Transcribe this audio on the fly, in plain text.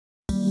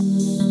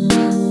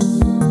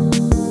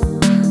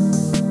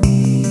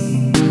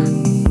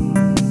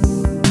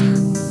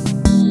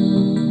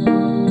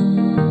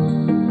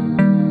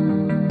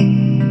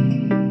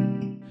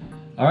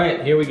All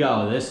right, here we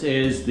go. This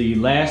is the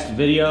last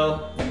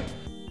video.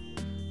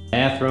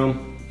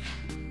 Bathroom.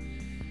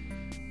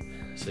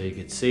 So you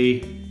can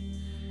see,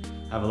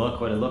 have a look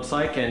what it looks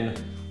like,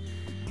 and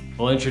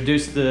we'll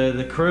introduce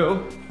the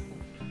crew.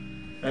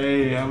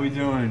 Hey, how we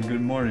doing? Good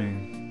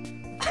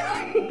morning.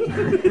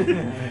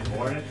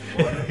 Morning.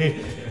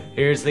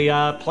 Here's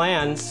the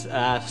plans.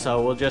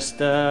 So we'll just,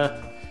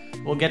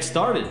 we'll get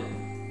started.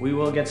 We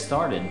will get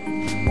started.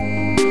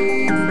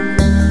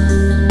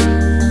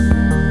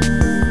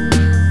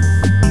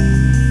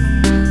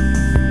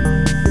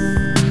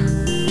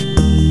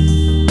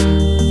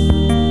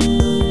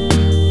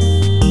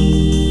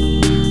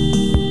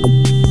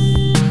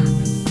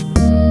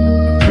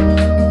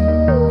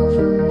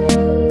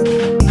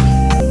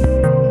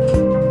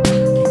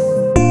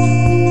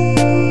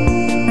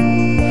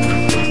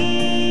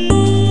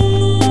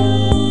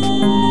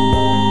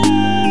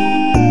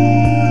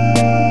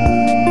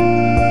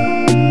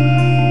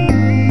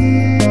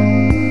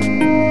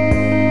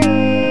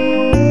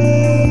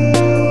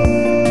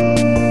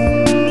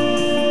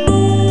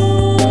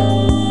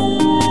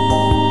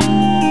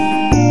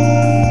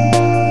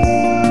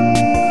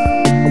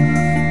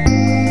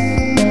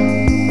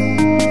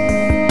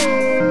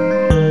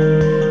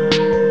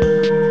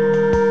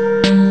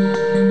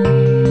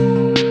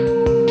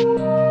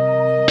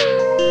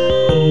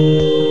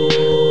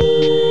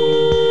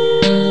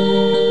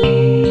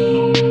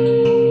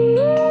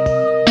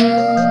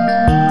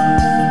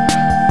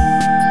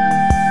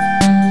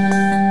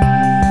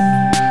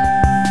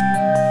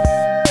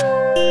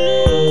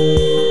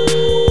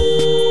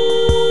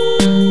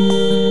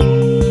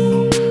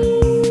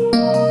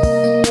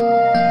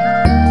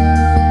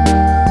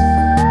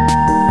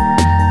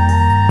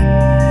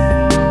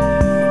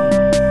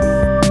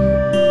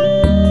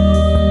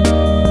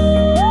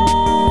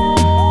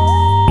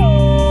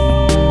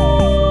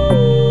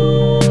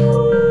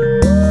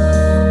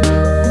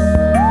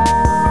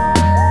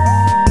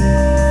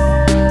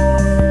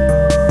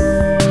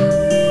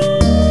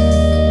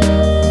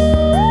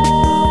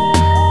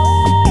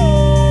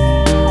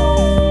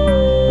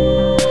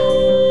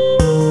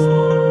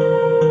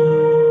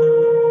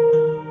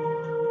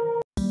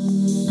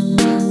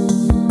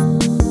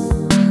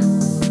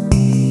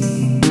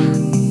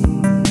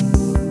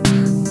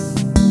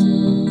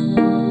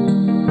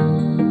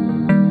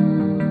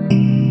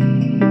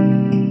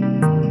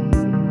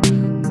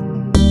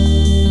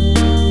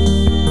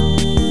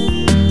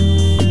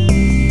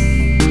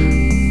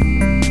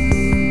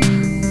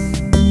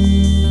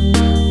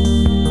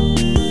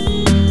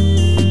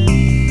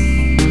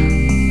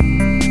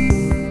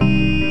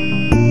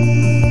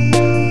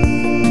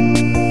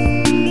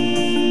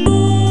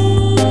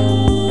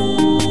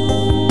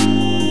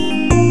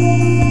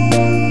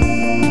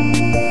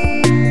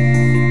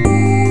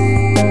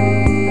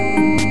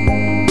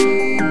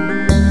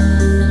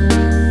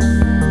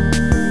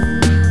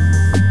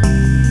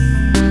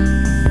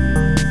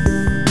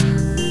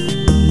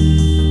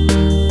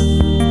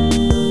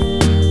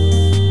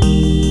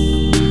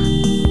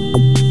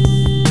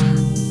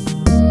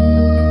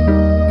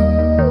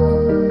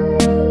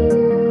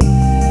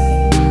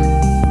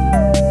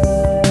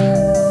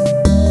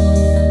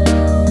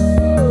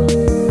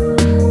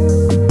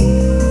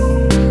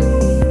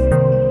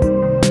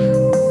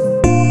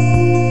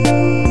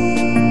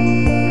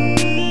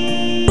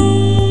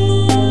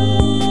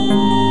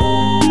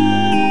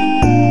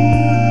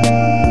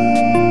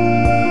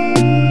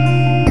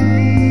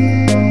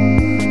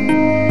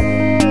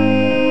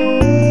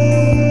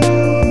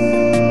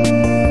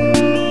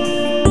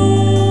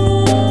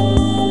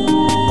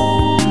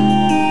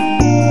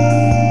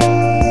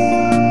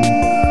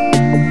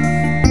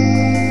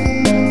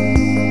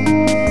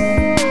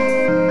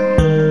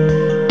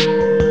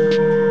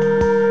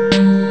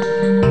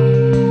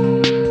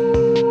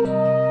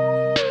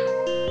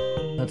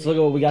 Let's look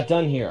at what we got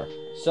done here.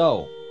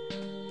 So,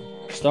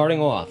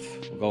 starting off,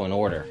 we'll go in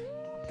order.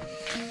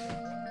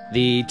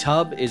 The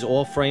tub is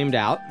all framed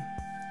out.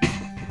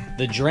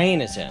 The drain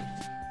is in.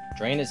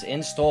 Drain is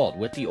installed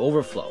with the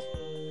overflow.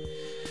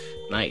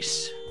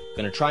 Nice.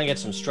 Gonna try and get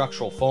some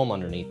structural foam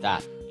underneath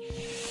that.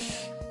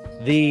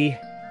 The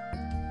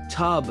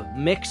tub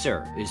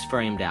mixer is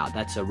framed out.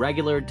 That's a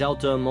regular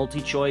Delta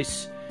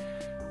multi-choice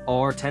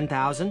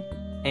R10000.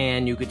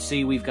 And you could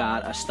see we've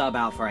got a stub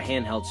out for a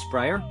handheld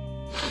sprayer.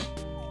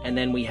 And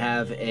then we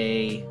have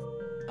a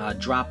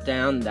drop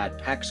down that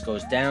PEX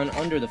goes down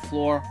under the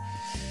floor,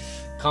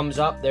 comes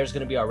up. There's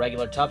going to be our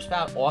regular tub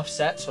spout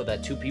offset so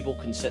that two people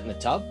can sit in the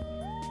tub.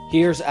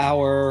 Here's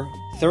our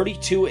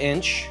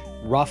 32-inch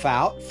rough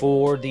out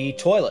for the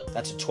toilet.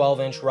 That's a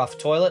 12-inch rough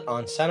toilet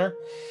on center.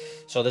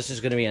 So this is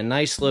going to be a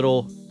nice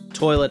little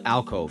toilet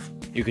alcove.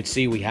 You can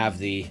see we have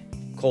the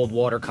cold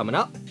water coming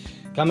up.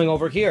 Coming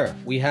over here,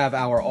 we have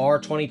our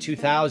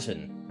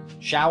R22000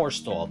 shower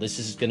stall. This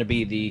is going to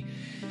be the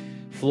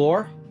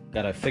floor.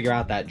 Got to figure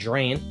out that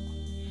drain.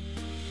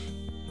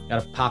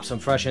 Got to pop some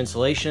fresh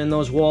insulation in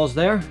those walls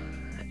there.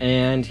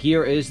 And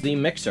here is the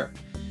mixer.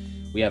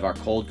 We have our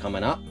cold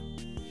coming up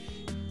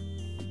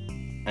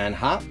and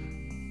hot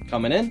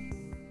coming in.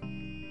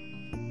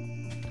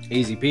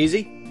 Easy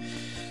peasy.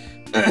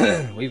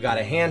 We've got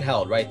a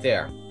handheld right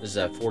there. This is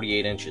at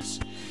 48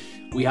 inches.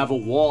 We have a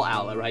wall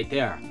outlet right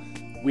there.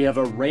 We have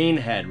a rain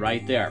head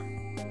right there.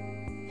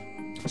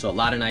 So a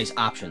lot of nice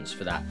options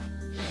for that.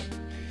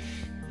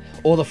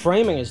 All the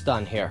framing is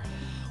done here.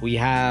 We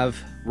have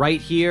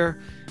right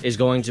here is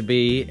going to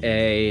be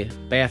a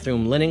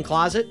bathroom linen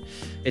closet.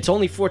 It's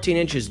only 14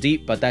 inches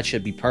deep, but that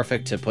should be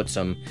perfect to put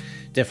some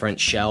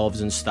different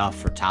shelves and stuff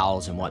for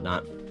towels and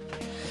whatnot.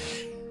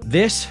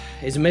 This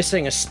is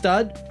missing a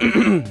stud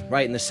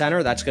right in the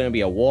center. That's going to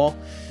be a wall.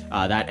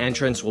 That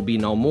entrance will be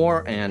no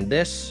more, and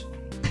this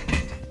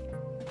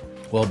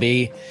will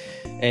be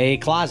a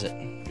closet.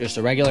 Just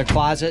a regular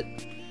closet,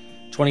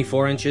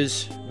 24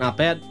 inches, not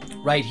bad.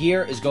 Right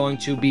here is going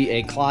to be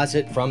a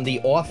closet from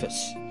the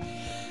office.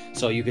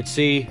 So you could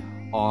see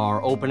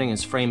our opening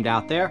is framed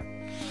out there.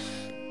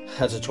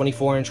 Has a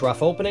 24-inch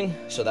rough opening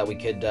so that we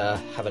could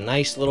have a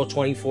nice little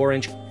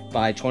 24-inch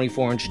by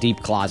 24-inch deep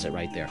closet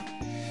right there.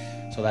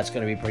 So that's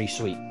going to be pretty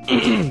sweet.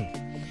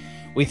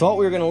 We thought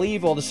we were going to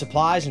leave all the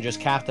supplies and just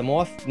cap them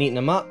off, neaten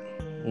them up.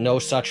 No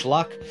such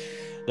luck.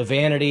 The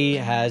vanity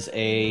has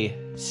a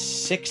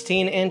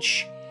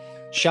 16-inch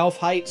shelf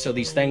height, so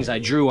these things I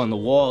drew on the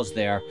walls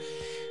there,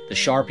 the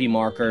Sharpie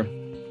marker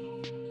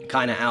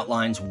kind of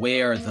outlines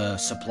where the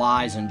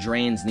supplies and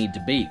drains need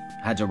to be.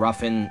 Had to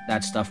roughen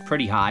that stuff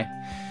pretty high,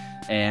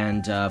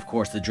 and of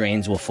course the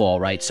drains will fall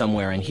right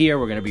somewhere in here.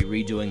 We're going to be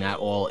redoing that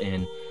all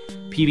in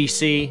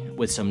PVC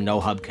with some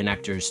no-hub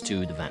connectors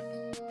to the vent.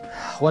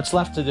 What's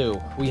left to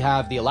do? We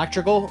have the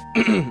electrical,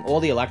 all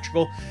the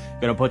electrical.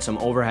 Gonna put some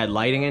overhead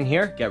lighting in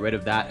here, get rid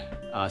of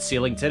that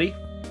ceiling titty.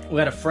 We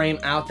gotta frame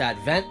out that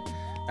vent.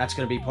 That's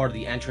gonna be part of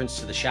the entrance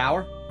to the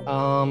shower. We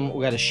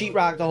gotta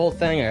sheetrock the whole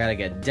thing. I gotta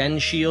get den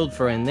shield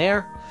for in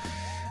there.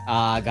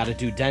 Gotta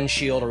do den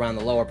shield around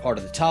the lower part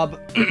of the tub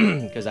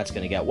because that's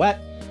gonna get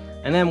wet.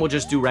 And then we'll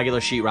just do regular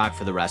sheetrock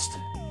for the rest.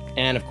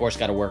 And of course,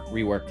 gotta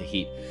rework the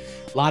heat.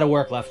 A lot of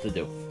work left to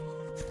do.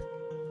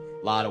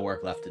 A lot of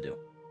work left to do.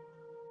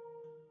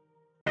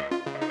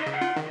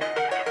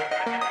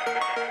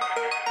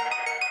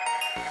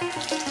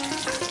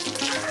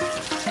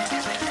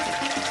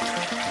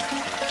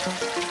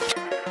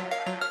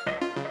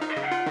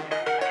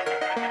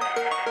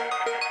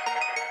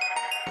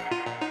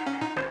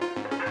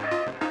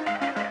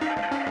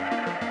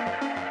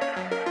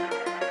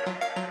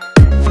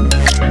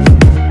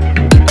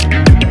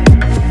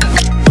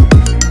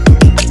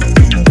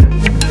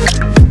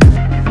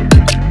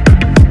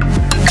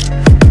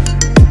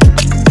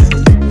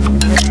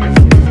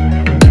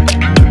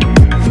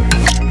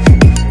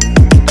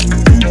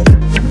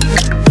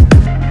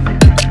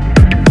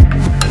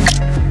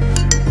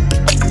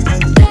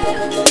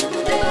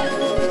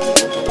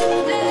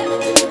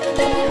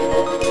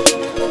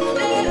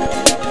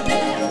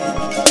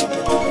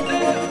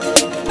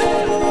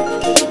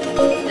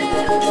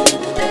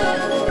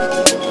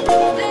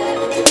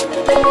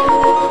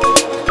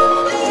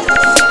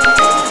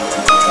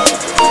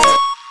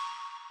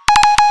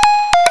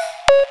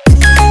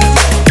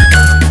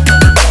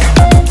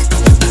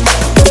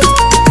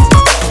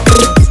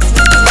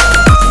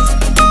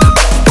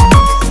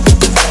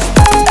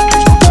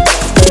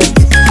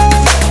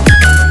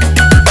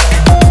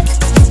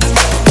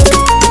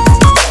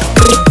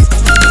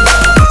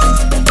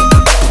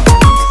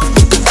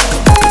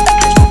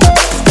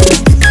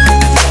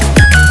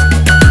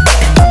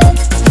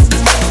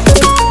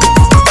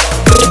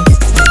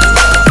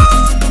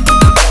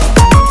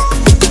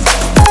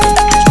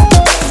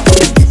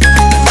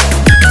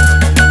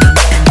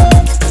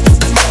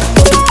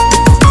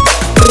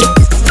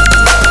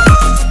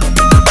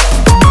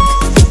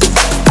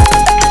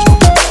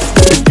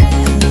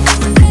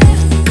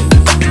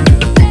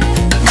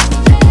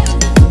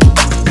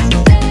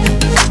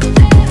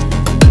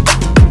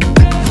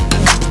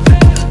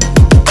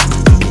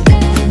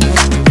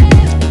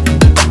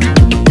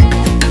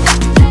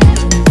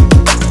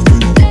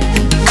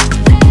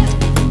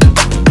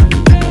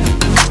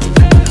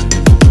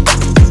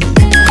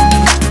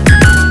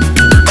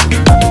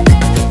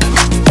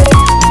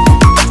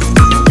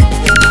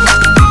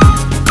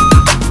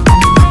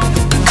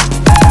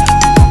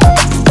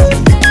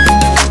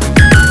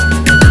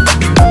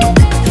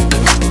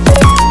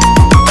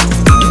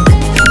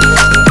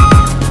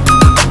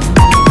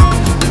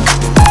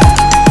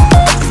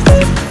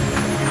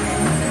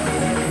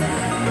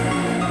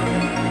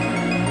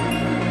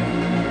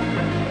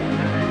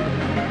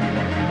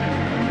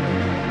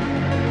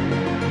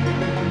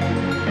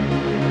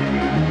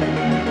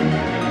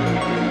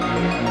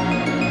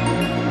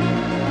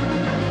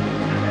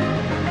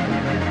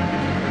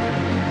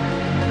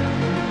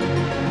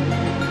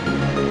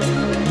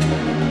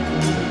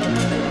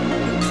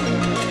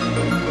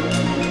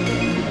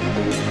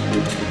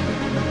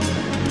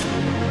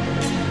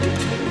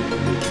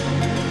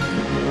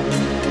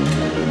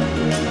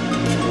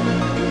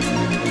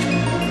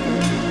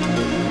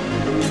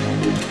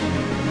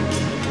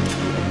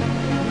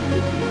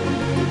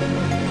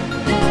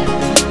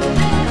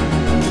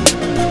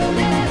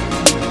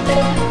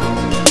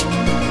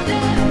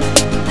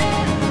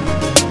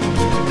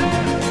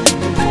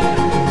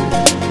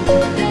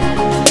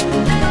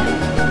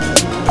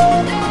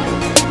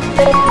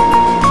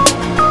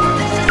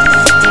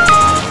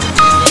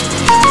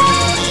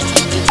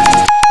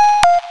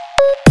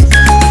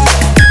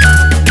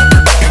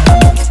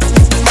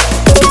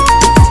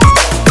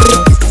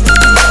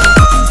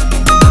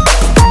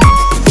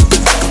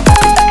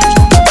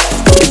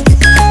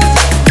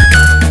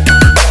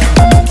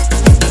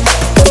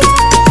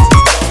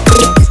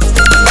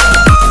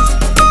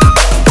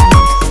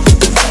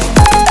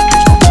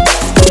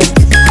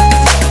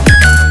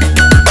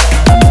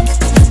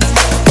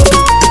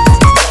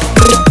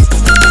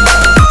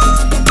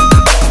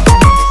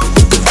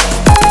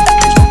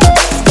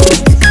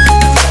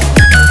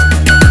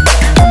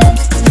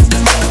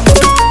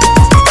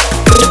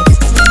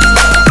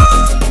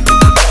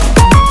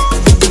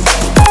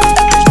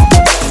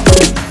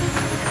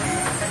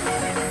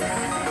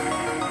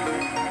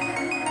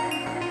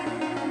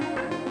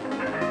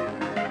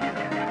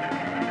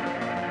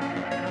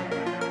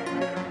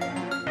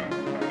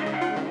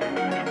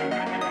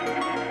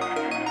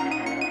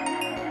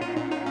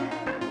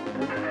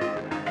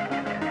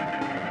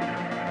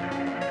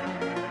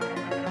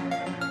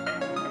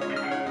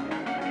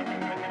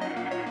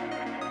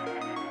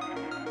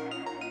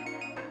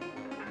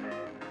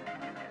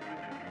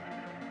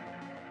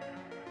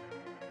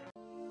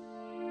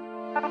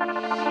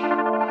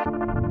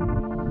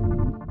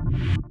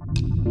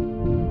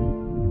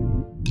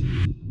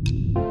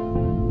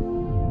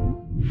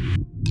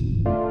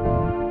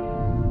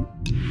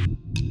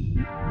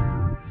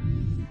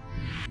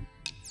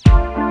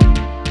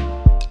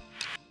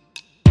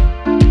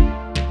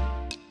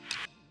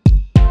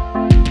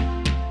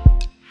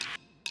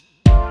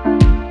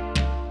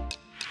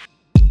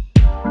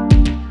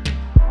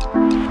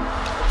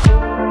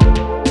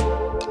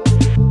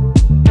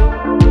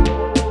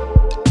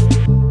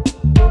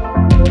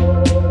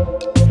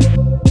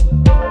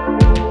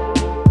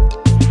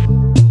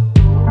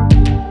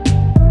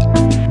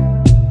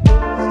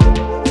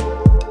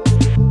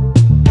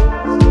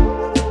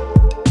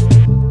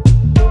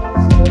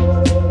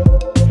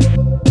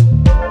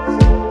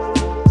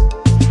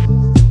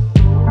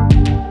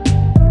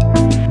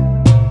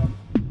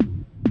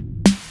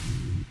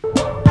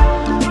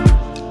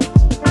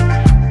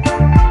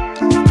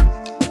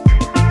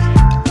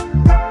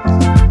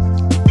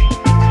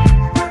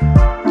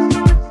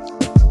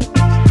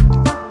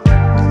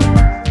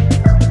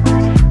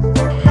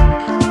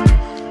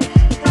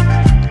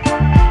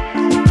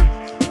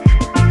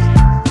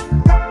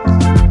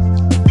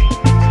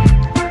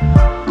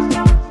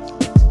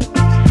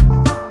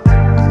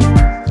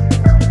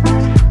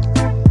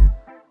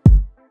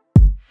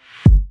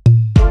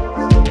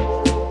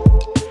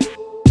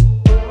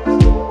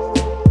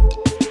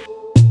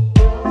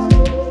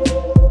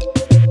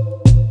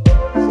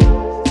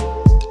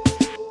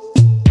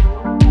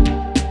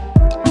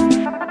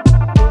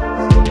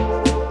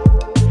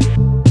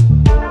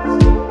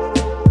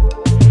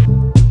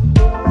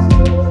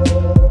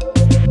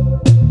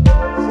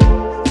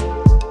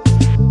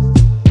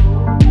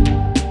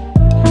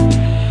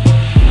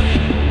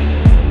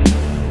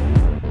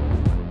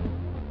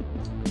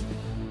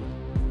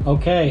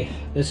 Okay,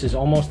 this is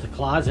almost the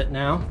closet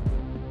now.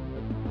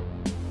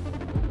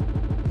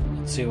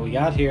 Let's see what we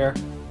got here.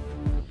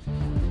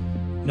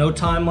 No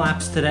time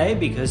lapse today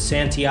because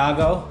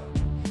Santiago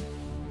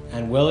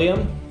and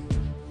William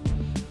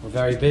were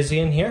very busy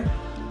in here.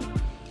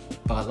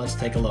 But let's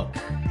take a look.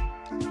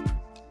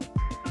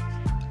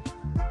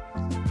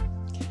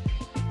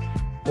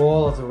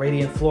 All of the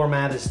radiant floor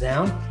mat is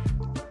down.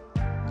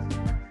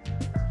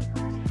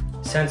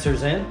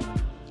 Sensors in.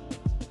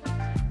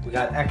 We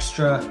got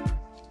extra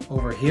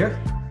over here.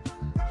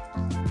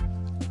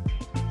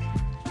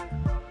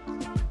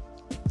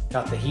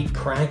 Got the heat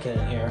cranking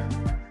in here.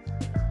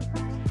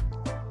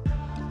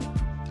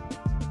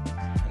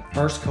 And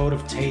first coat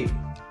of tape.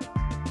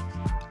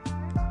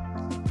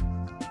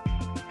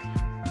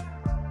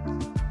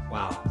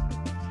 Wow.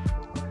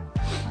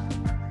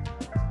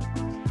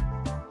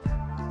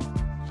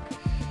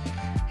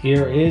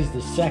 Here is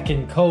the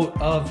second coat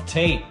of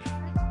tape.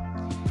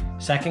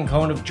 Second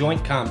coat of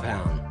joint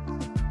compound.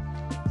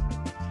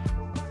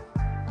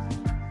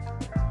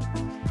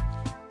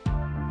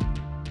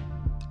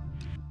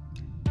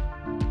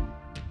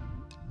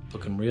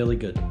 Looking really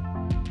good.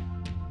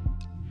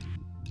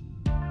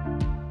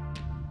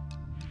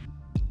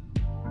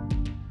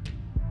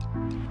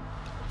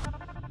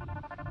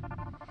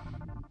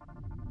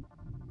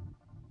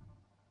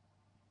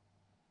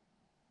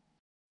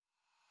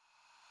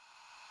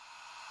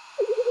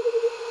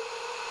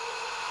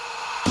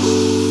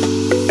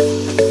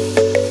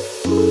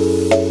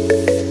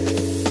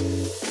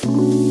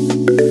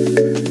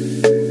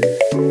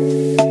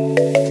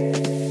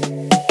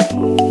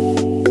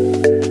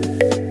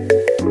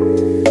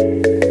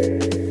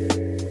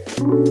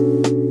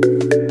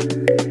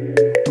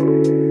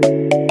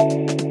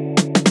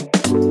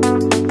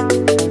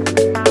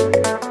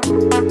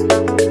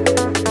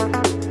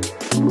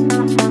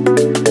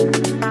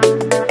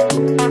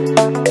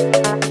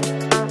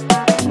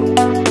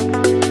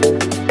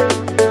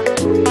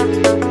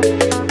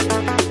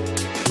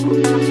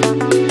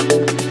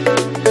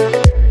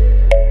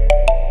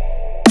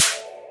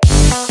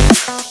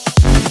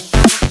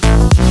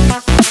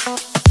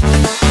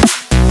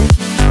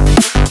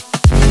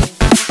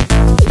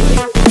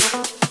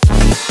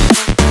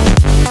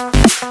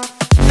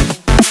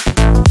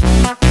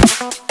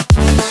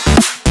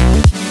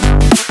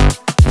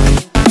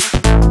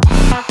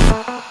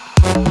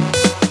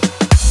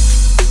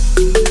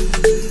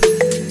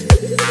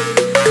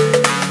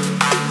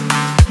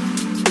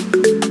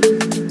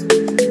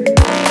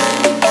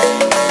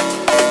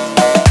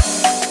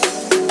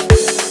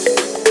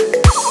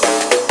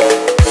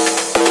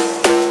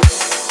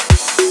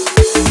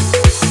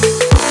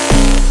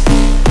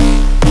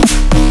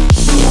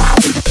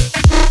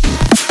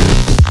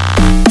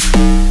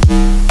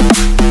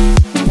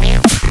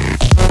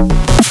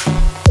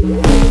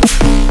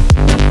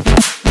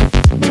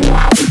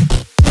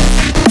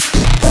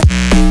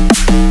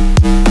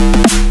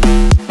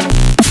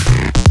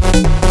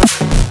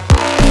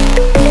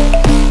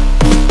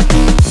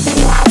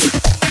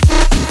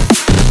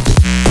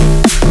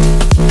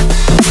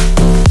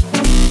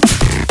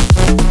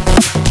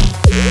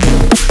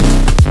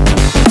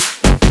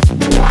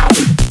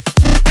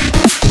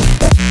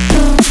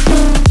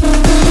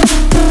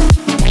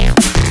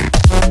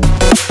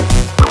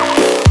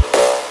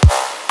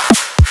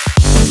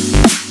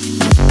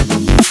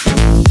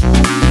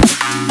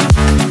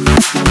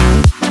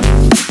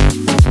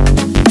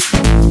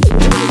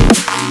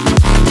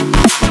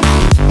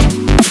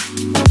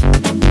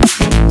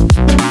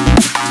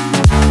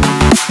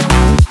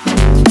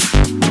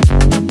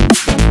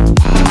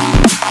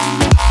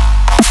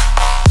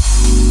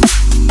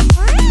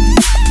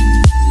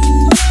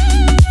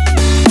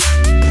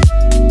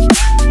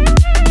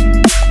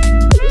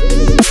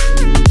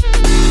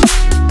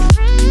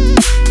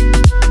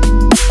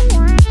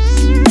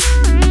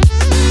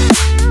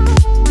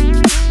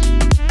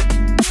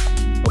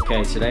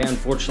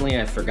 Unfortunately,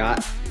 I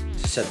forgot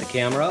to set the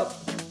camera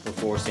up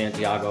before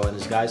Santiago and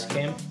his guys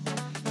came,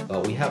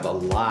 but we have a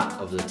lot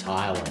of the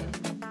tile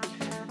in.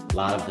 A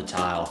lot of the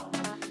tile.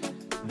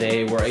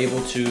 They were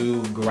able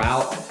to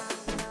grout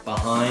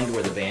behind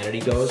where the vanity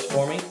goes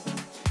for me.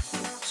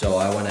 So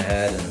I went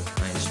ahead and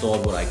I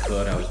installed what I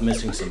could. I was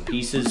missing some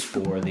pieces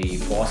for the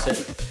faucet.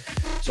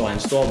 So I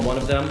installed one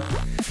of them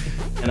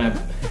and I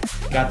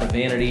got the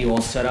vanity all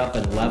set up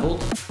and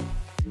leveled.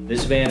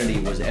 This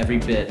vanity was every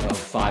bit of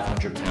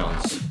 500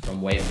 pounds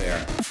from Wayfair,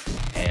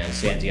 and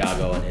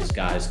Santiago and his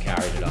guys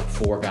carried it up.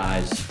 4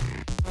 guys.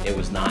 It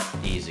was not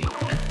easy.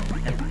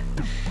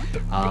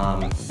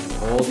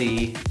 All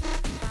the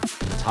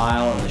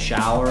tile in the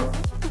shower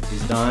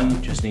is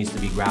done, just needs to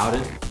be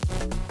grouted.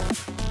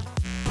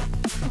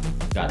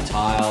 Got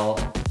tile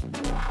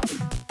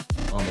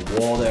on the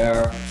wall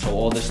there, so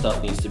all this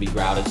stuff needs to be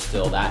grouted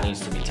still. That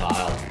needs to be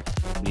tiled.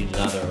 We need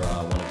another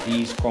one of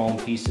these chrome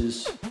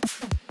pieces.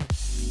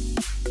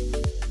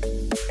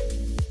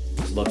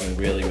 It's looking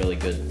really, really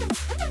good.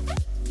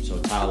 So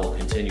tile will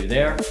continue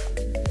there,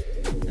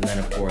 and then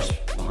of course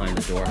behind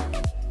the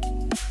door.